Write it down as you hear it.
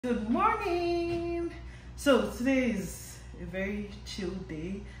Good morning. So today is a very chill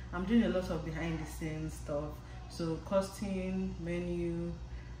day. I'm doing a lot of behind the scenes stuff, so costing, menu.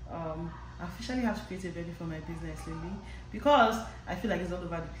 I officially have to create a venue for my business lately because I feel like it's all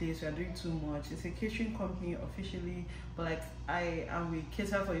over the place. We are doing too much. It's a catering company officially, but like we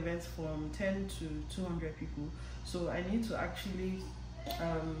cater for events from 10 to 200 people, so I need to actually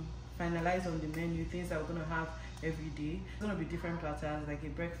finalize on the menu, things that we're gonna have every day. It's gonna be different platters, like a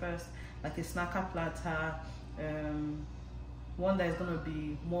breakfast, like a snacker platter, one that is gonna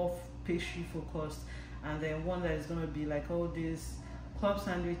be more pastry focused, and then one that is gonna be like all these club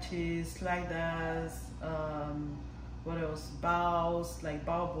sandwiches, sliders, what else, bows, like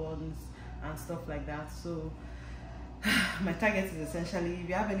bow buns and stuff like that. So my target is essentially, if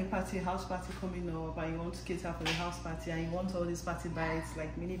you have any party, house party coming up, and you want to cater for the house party, and you want all these party bites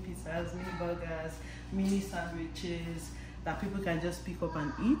like mini pizzas, mini burgers, mini sandwiches that people can just pick up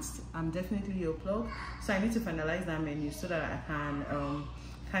and eat, I'm definitely your plug. So I need to finalize that menu so that I can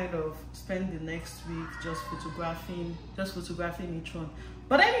kind of spend the next week just photographing each one.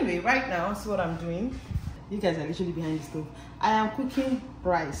 But anyway, right now, see what I'm doing. You guys are literally behind the stove. I am cooking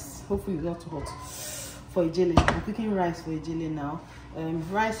rice. Hopefully it's not too hot. For Ijele. I'm cooking rice for Ijele now.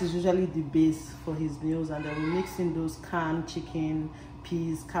 Rice is usually the base for his meals, and then we mix in those canned chicken,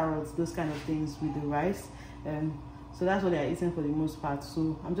 peas, carrots, those kind of things with the rice. So that's what they're eating for the most part.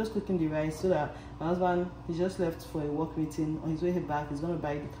 So I'm just cooking the rice so that my husband, he just left for a work meeting. On his way back, he's gonna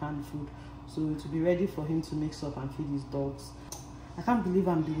buy the canned food, so to be ready for him to mix up and feed his dogs. I can't believe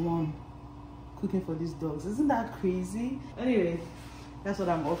I'm the one cooking for these dogs. Isn't that crazy? Anyway, that's what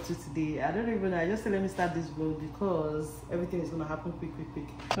I'm up to today. I don't even know. I just said let me start this vlog because everything is gonna happen quick.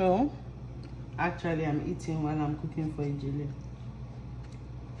 So actually I'm eating while I'm cooking for Ijele.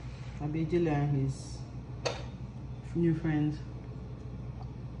 Ijele and his new friends.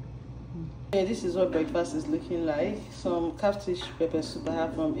 Yeah, this is what breakfast is looking like. Some catfish pepper soup I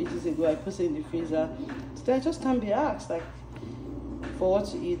had from ages ago. I put it in the freezer. Today I just can't be asked like for what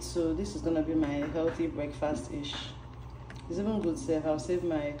to eat. So this is gonna be my healthy breakfast-ish. It's even good self. I'll save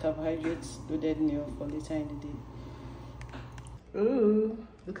my carbohydrates loaded meal for later in the day. Ooh,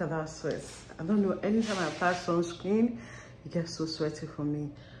 look at that sweat. I don't know, anytime I apply sunscreen, it gets so sweaty for me.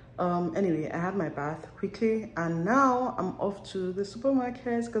 Anyway, I had my bath quickly, and now I'm off to the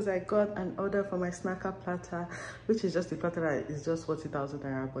supermarket because I got an order for my snacker platter, which is just a platter that is just 40,000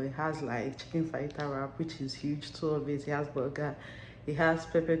 naira, but it has like chicken fajita wrap, which is huge, 2 of it. It has burger, it has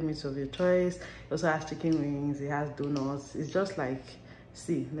peppered meat of your choice, it also has chicken wings, it has donuts. It's just like,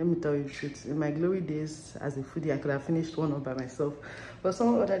 see, let me tell you the truth, in my glory days as a foodie, I could have finished one up by myself, but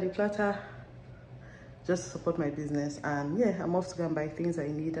someone ordered the platter just to support my business. And yeah, I'm off to go and buy things I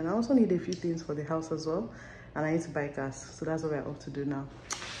need, and I also need a few things for the house as well, and I need to buy gas. So that's what we're off to do now.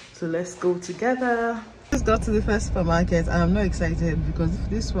 So let's go together. Just got to the first supermarket, and I'm not excited because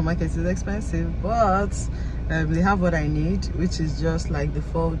this supermarket is expensive, but they have what I need, which is just like the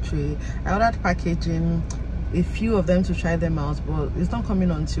foil tray. I ordered packaging, a few of them to try them out, but it's not coming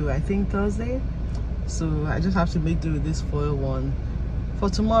until I think Thursday. So I just have to make do with this foil one for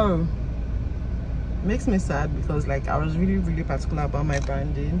tomorrow. Makes me sad because like I was really particular about my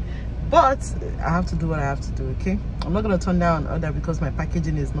branding, but I have to do what I have to do. Okay, I'm not gonna turn down an order because my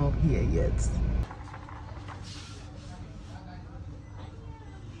packaging is not here yet.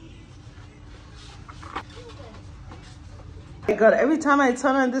 God, every time I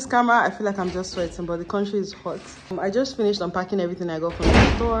turn on this camera I feel like I'm just sweating, but the country is hot. I just finished unpacking everything I got from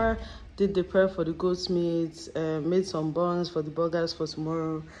the store, did the prep for the goat's meat, made some buns for the burgers for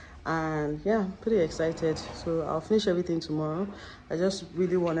tomorrow, and yeah, pretty excited. So I'll finish everything tomorrow. I just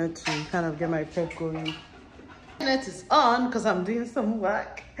really wanted to kind of get my prep going. Internet is on because I'm doing some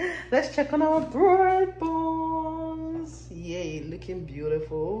work. Let's check on our bread buns. Yay, looking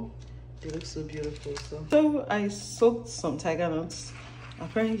beautiful. They look so beautiful. So I soaked some tiger nuts.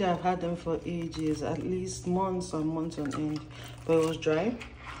 Apparently I've had them for ages, at least months and months on end, but it was dry.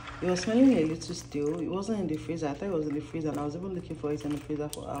 It was smelling a little stale. It wasn't in the freezer. I thought it was in the freezer, and I was even looking for it in the freezer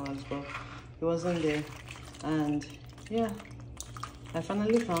for hours, but it wasn't there. And yeah, I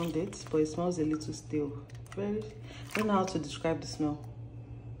finally found it, but it smells a little stale. I don't know how to describe the smell.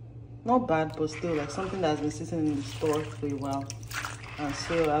 Not bad, but still like something that's been sitting in the store for a while. And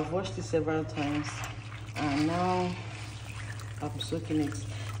so I've washed it several times, and now I'm soaking it.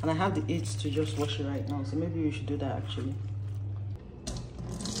 And I have the itch to just wash it right now, so maybe we should do that actually.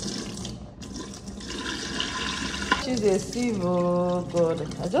 She's a sieve. Oh god,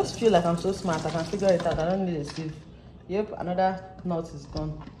 I just feel like I'm so smart. I can figure it out. I don't need a sieve. Yep, another nut is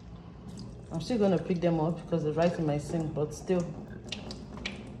gone. I'm still going to pick them up because they're right in my sink, but still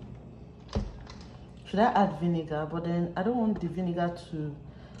Should I add vinegar? But then I don't want the vinegar to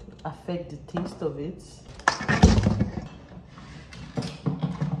affect the taste of it.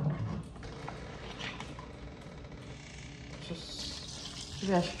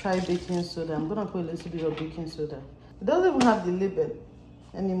 Maybe I should try baking soda. I'm gonna put a little bit of baking soda. It doesn't even have the label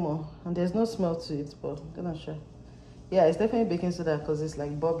anymore, and there's no smell to it, but I'm gonna try. Yeah, it's definitely baking soda because it's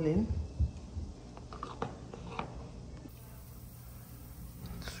like bubbling.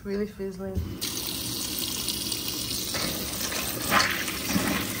 It's really fizzling.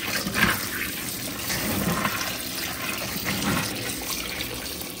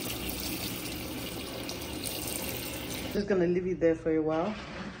 Just gonna leave it there for a while.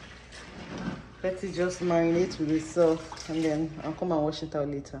 Let it just marinate with itself, and then I'll come and wash it out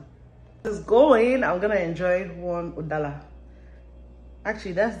later. It's going. I'm gonna enjoy one udala.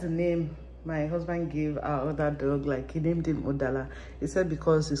 Actually, that's the name my husband gave our other dog. Like, he named him Udala. He said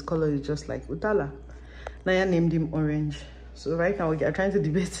because his color is just like Udala. Naya named him Orange. So right now we are trying to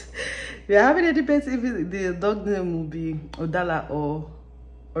debate. We are having a debate if the dog name will be Udala or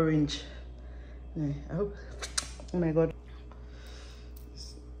Orange. Yeah, I hope. Oh my god.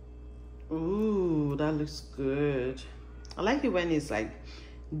 Ooh, that looks good. I like it when it's like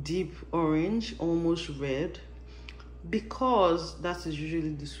deep orange, almost red, because that is usually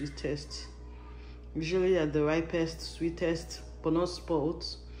the sweetest. Usually at the ripest, sweetest, but not spoiled.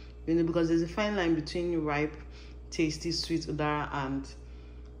 You know, because there's a fine line between ripe, tasty, sweet udara and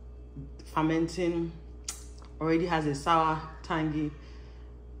fermenting already has a sour, tangy,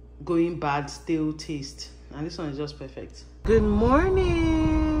 going bad, stale taste. And this one is just perfect. Good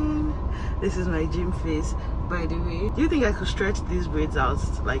morning. This is my gym face, by the way. Do you think I could stretch these braids out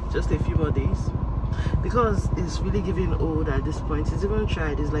like just a few more days? Because it's really getting old at this point. It's even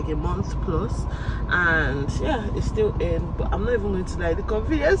tried. It's like a month plus, and yeah, it's still in. But I'm not even going to like the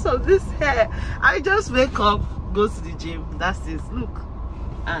convenience of this hair. I just wake up, go to the gym. That's it. Look,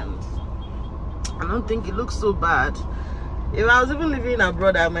 and I don't think it looks so bad. If I was even living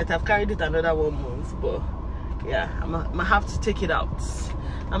abroad, I might have carried it another 1 month, but yeah, I'm gonna have to take it out.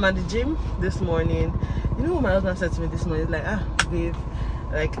 I'm at the gym this morning. You know what my husband said to me this morning? He's like, babe,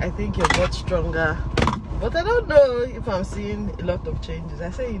 like, I think you're much stronger, but I don't know if I'm seeing a lot of changes.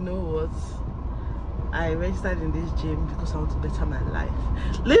 I say, you know what, I registered in this gym because I want to better my life.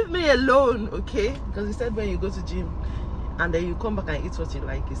 Leave me alone, okay? Because he said when you go to gym and then you come back and eat what you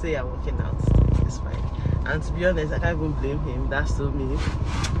like, you say you're working out, it's fine. And to be honest, I can't even blame him. That's so me.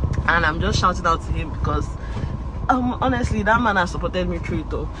 And I'm just shouting out to him because honestly, that man has supported me through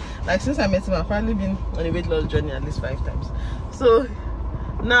it all. Like, since I met him, I've finally been on a weight loss journey at least 5 times. So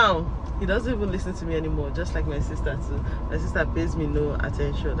now he doesn't even listen to me anymore, just like my sister too. My sister pays me no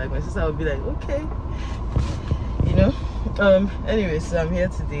attention. Like, my sister would be like, okay, you know. Anyway, so I'm here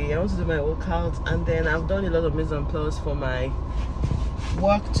today. I want to do my workout, and then I've done a lot of mise en place for my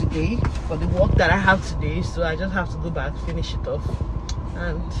work today, for the work that I have today. So I just have to go back, finish it off.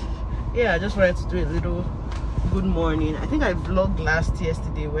 And yeah, I just wanted to do a little good morning. I think I vlogged last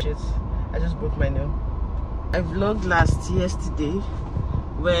yesterday, which is, I just broke my nail. I vlogged last yesterday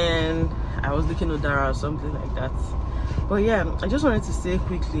when I was looking at Udara or something like that. But yeah, I just wanted to say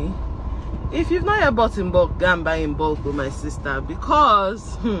quickly, if you've not yet bought in bulk, go and buy in bulk with my sister,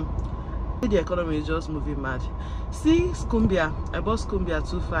 because the economy is just moving mad. See, Skumbia, I bought Skumbia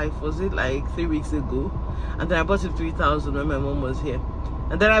 2.5, was it like 3 weeks ago? And then I bought it 3,000 when my mom was here.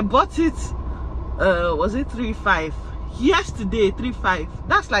 And then I bought it, was it 3.5? Yesterday, 3.5.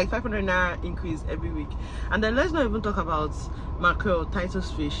 That's like 500 naira increase every week. And then let's not even talk about mackerel,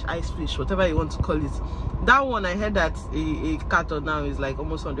 Titus fish, ice fish, whatever you want to call it. That one, I heard that a carton now is like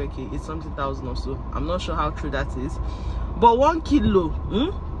almost 100k. It's something thousand or so. I'm not sure how true that is. But 1 kilo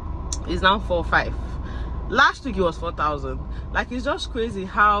is now 4.5. Last week it was 4,000. Like, it's just crazy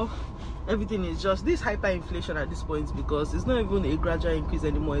how everything is just this hyperinflation at this point, because it's not even a gradual increase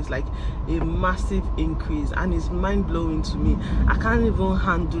anymore. It's like a massive increase, and it's mind-blowing to me. I can't even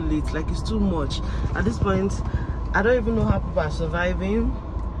handle it. Like, it's too much at this point. I don't even know how people are surviving.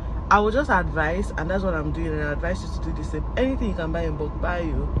 I will just advise, and that's what I'm doing, and I advise you to do the same. Anything you can buy in bulk, buy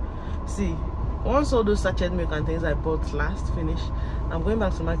you. See, once all those sachet milk and things I bought last finish, I'm going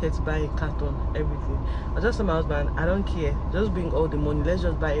back to market to buy a carton, everything. I just told my husband, I don't care, just bring all the money, let's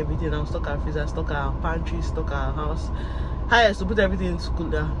just buy everything and stock our freezer, stock our pantry, stock our house. Highest to put everything into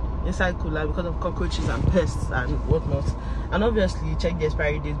cooler, inside cooler, because of cockroaches and pests and whatnot. And obviously check the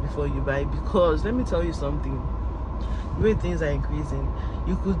expiry dates before you buy, because let me tell you something, the way things are increasing,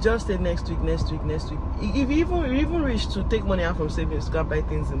 you could just say next week. If you even reach to take money out from savings to go buy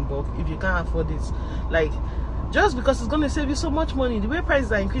things in bulk, if you can't afford it, like, just because it's going to save you so much money. The way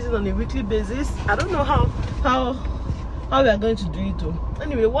prices are increasing on a weekly basis, I don't know how we are going to do it though.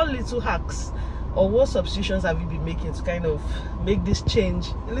 Anyway, what little hacks or what substitutions have you been making to kind of make this change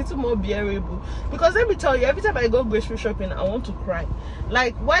a little more bearable? Because let me tell you, every time I go grocery shopping, I want to cry.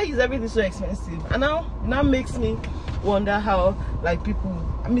 Like, why is everything so expensive? And now makes me wonder how, like, people,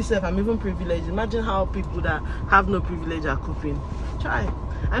 myself, I'm even privileged. Imagine how people that have no privilege are coping. Try.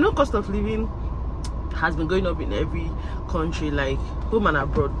 I know cost of living has been going up in every country, like home and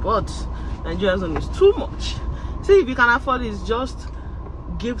abroad, but Nigeria's one is too much. See, if you can afford it, just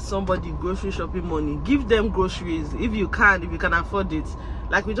give somebody grocery shopping money. Give them groceries if you can afford it.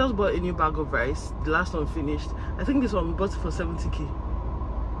 Like, we just bought a new bag of rice. The last one finished. I think this one we bought it for 70k.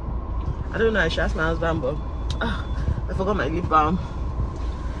 I don't know, I should ask my husband, but I forgot my lip balm.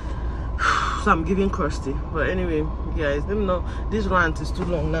 So I'm giving crusty. But anyway, guys, let me know. This rant is too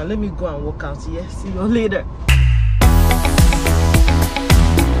long now. Let me go and work out. Yeah, see you later.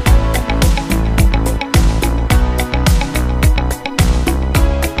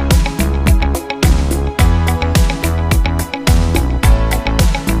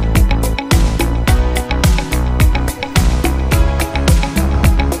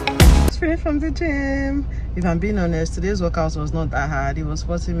 From the gym. If I'm being honest, today's workout was not that hard. It was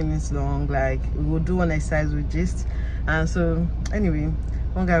 40 minutes long. Like, we would do one exercise with gist. And so anyway,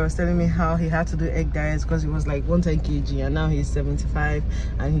 one guy was telling me how he had to do egg diets because he was like 110 kg and now he's 75,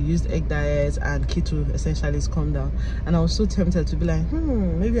 and he used egg diets and keto essentially is calmed down. And I was so tempted to be like,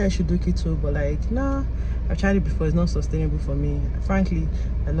 maybe I should do keto, but like, nah, I've tried it before. It's not sustainable for me. Frankly,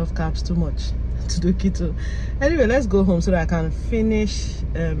 I love carbs too much to do keto. Anyway, let's go home so that I can finish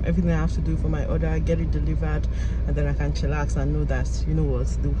everything I have to do for my order, get it delivered, and then I can chillax and know that, you know what,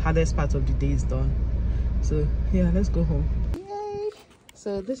 the hardest part of the day is done. So yeah, let's go home. Yay!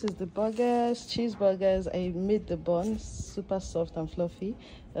 So this is the burgers, cheeseburgers. I made the buns super soft and fluffy.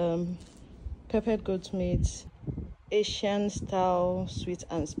 Peppered goat meat, Asian style sweet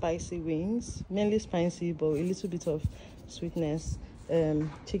and spicy wings, mainly spicy but a little bit of sweetness.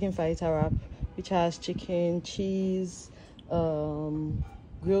 Chicken fajita wrap, which has chicken, cheese,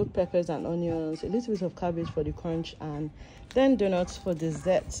 grilled peppers and onions, a little bit of cabbage for the crunch, and then donuts for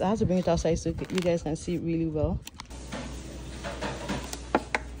desserts. I have to bring it outside so you guys can see it really well.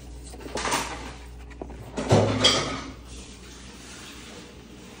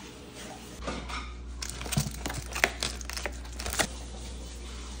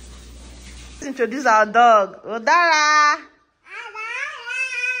 Let's introduce our dog, Odara.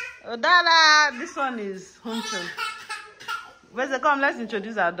 Odara, this one is Huncho. Where's it? Come, let's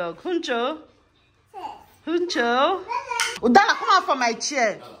introduce our dog. Huncho. Huncho. Odara, come out from my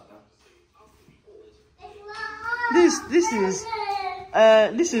chair. This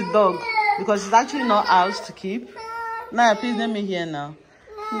is dog because it's actually not ours to keep. Naya, please let me hear now.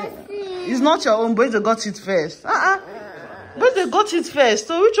 It's not your own, but they got it first. But they got it first.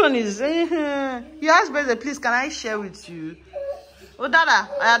 So which one is? You asked Beze, please, can I share with you? Oh, Dada,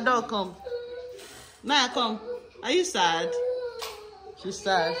 our dog, come. Naya, come. Are you sad? She's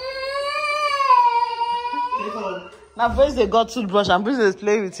sad. Now, Beze, they got toothbrush and Beze is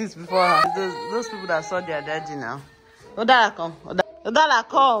playing with it before her. Those people that saw their daddy now. Oh, Dada, come. Oh, Dada,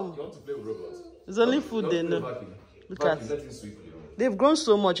 come. You want to play with robots? It's only food they know. Look at it. They've grown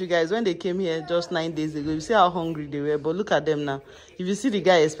so much, you guys. When they came here just 9 days ago, you see how hungry they were. But look at them now. If you see the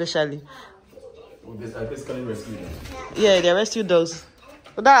guy especially. I basically rescued them. Yeah, they're rescue dogs.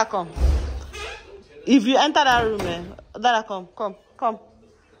 Odara, come. If you enter that room, Odara, come.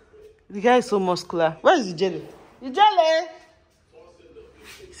 The guy is so muscular. Where is the jelly? The jelly!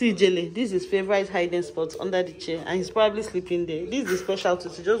 See jelly. This is his favorite hiding spot under the chair. And he's probably sleeping there. This is the specialty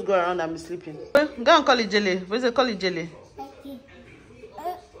to just go around and be sleeping. Go and call it jelly. Where's the call it jelly?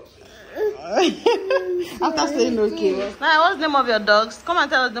 After saying okay. Now, what's the name of your dogs? Come and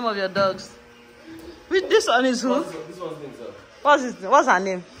tell us the name of your dogs. This one is who? This one's name, sir. What's her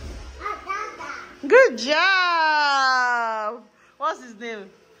name? Good job. What's his name?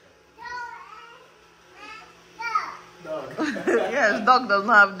 Dog. Yes, dog does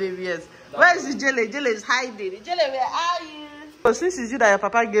not have name, yes. Where is the jelly? Jelly is hiding. Jelly, where are you? So since it's you that your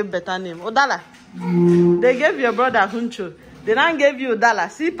papa gave better name, Odala. They gave your brother Huncho. They don't give you Odala.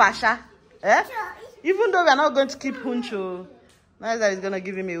 See Pasha. Eh? Even though we are not going to keep Huncho, now that is going to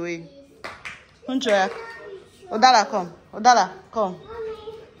give him away. Huncho, Odala, come. Odala, come.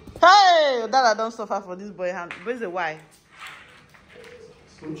 Hey, Odala, don't suffer for this boy hand. Where's the why?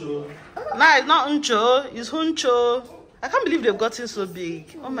 Huncho. No, it's not Huncho. It's Huncho. I can't believe they've gotten so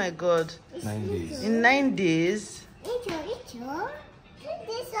big. Oh my God. 9 days. In 9 days.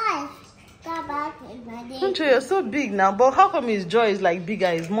 Huncho, you're so big now, but how come his jaw is like bigger,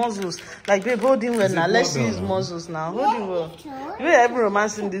 his muscles? Like, babe, hold him well now. Let's see his muscles now. Hold him well. You ain't ever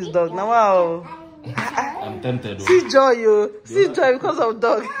romancing this dog now. Wow. I'm tempted. See joy, yo. See joy because of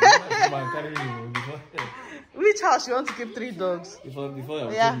dog. Which house you want to keep 3 dogs? Before I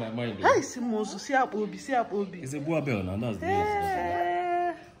change my mind. Hey, see Mozu, see up Obi, see up Obi. It's a boa bell now. That's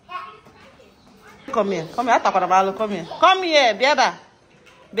the Come here, come here. Come here, come here, Biaba,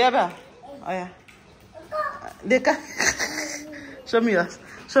 Biaba. Oh yeah. They can show me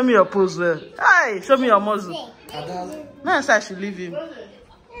your pose well. Hey, show me your muzzle. No, I should leave him.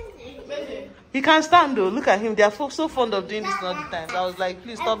 He can't stand though. Look at him. They are so fond of doing this all the time. So I was like,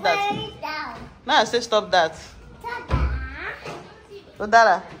 please stop that. Now I say stop that. So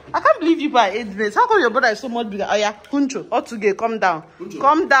Dara, I can't believe you by 8 minutes. How come your brother is so much bigger? Oh yeah, Huncho, Otuge, calm down. Huncho.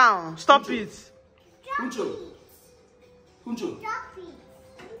 Calm down. Stop Huncho. It. Huncho.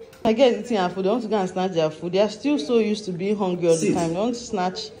 I get eating our food. They want to go and snatch their food. They are still so used to being hungry all the time. They want to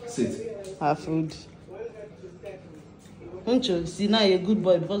snatch our food. Huncho, see now you're a good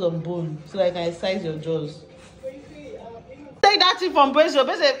boy because of bone. So I can excise your jaws. Take that thing from Brazil.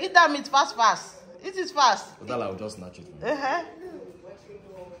 Basically, eat that meat fast. Eat it fast. But I'll just snatch it.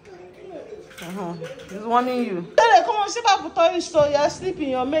 He's warning you. Hey, come on, sit back for toilet so you're sleeping.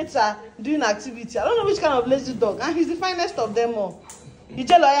 Your mates are doing activity. I don't know which kind of lazy dog. And he's the finest of them all.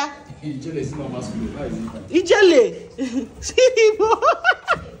 Ijele, yeah? Ijele is not masculine. Why is it? Ijele. See him.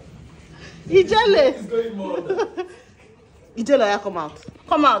 Ijele. He's going more. Ijele, yeah, come out.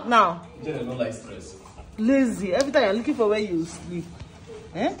 Come out now. Ijele don't like stress. Lazy. Every time you're looking for where you sleep.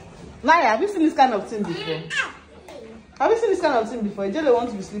 Naya, have you seen this kind of thing before? Ijele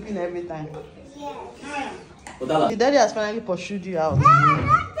wants to be sleeping every time. Yes. The daddy has finally pursued you out.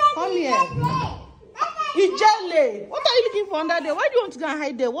 Come here. Ijele, what are you looking for under there? Why do you want to go and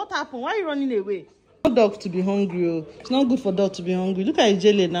hide there? What happened? Why are you running away? Not dog to be hungry. Oh. It's not good for dog to be hungry. Look at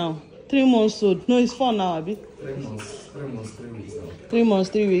Ijele now. 3 months old. No, it's 4 now, Abi. 3 months, 3 weeks now. 3 months,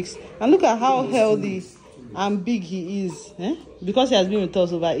 3 weeks. And look at how healthy and big he is. Because he has been with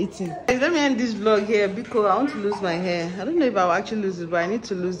us over eating. Let me end this vlog here because I want to lose my hair. I don't know if I'll actually lose it, but I need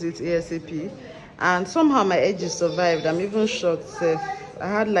to lose it ASAP. And somehow my edges survived. I'm even shocked. I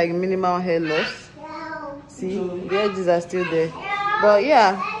had like minimal hair loss. See, the edges are still there. But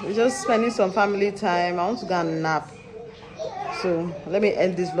yeah, we're just spending some family time. I want to go and nap. So let me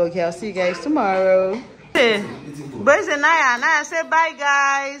end this vlog here. I'll see you guys tomorrow. Hey, boys and Naya say bye,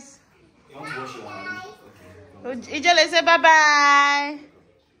 guys. Ijele say bye bye.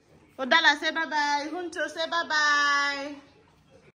 Odala say bye bye. Huncho say bye bye.